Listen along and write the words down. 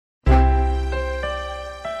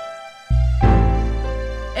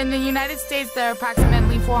In the United States, there are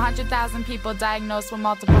approximately 400,000 people diagnosed with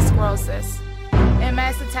multiple sclerosis.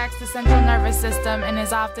 MS attacks the central nervous system and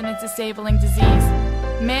is often a disabling disease.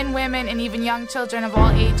 Men, women, and even young children of all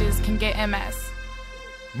ages can get MS.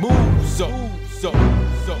 Move, so.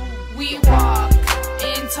 We walk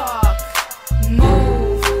and talk,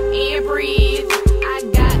 move and breathe. I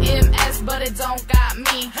got MS, but it don't got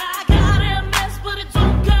me. I got MS, but it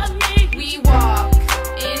don't got me. We walk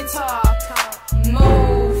and talk,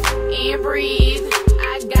 move and breathe.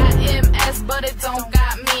 I got MS, but it don't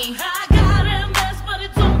got me. I got MS, but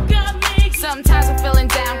it don't got me. Sometimes we're feeling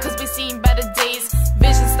down cause we've seen better days.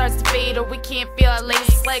 Vision starts to fade or we can't feel our legs.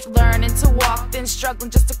 It's like learning to walk, then struggling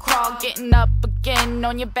just to crawl. Getting up again,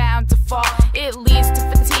 knowing you're bound to fall. It leads to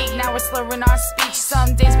fatigue, now we're slurring our speech.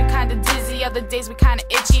 Some days we kinda dizzy, other days we kinda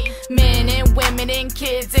itchy. Men and women and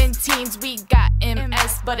kids and teens, we got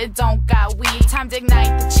MS, but it don't got we. Time to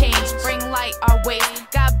ignite the change, bring light our way.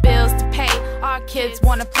 Got bills to pay, our kids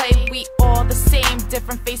wanna play. We all the same,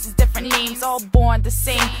 different faces, different names, all born the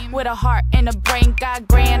same, with a heart and a brain. God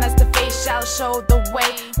grant us the faith shall show the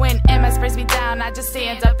way. When MS brings me down, I just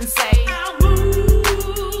stand up and say, I'll move.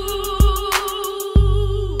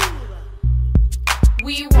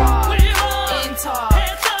 we walk and talk,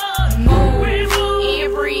 move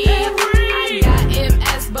and breathe. I got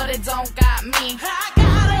MS, but it don't got me. I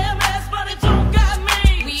got MS, but it don't got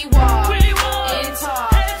me. We walk and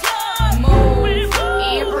talk, move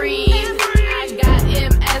and breathe. I got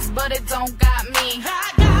MS, but it don't got me.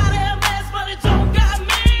 I got MS, but it don't got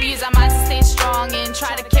me. We use our minds to stay strong and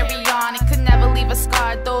try to carry on. It could never leave us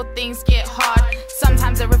scarred, though things get hard.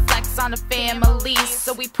 Sometimes it reflects on the family,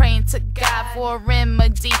 so we praying to God for a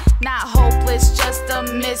remedy. Not hopeless, just a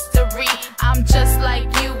mystery. I'm just like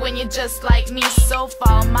you and you're just like me, so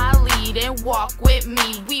follow my lead and walk with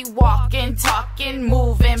me. We walk and talk and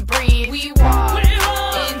move and breathe. We walk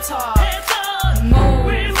and talk, move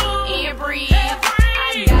and breathe.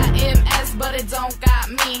 I got MS, but it don't got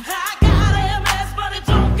me. I got MS, but it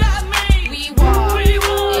don't got me. We walk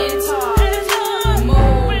and talk,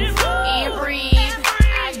 move and breathe.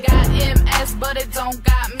 I got MS, but it don't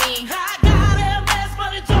got me. I got MS,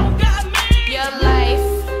 but it don't got me. Your life,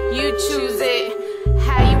 you choose it.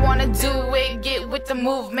 How you wanna do it, get with the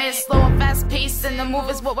movement. Slow and fast pace, and the move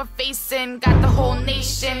is what we're facing. Got the whole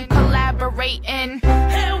nation collaborating.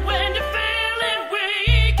 And when you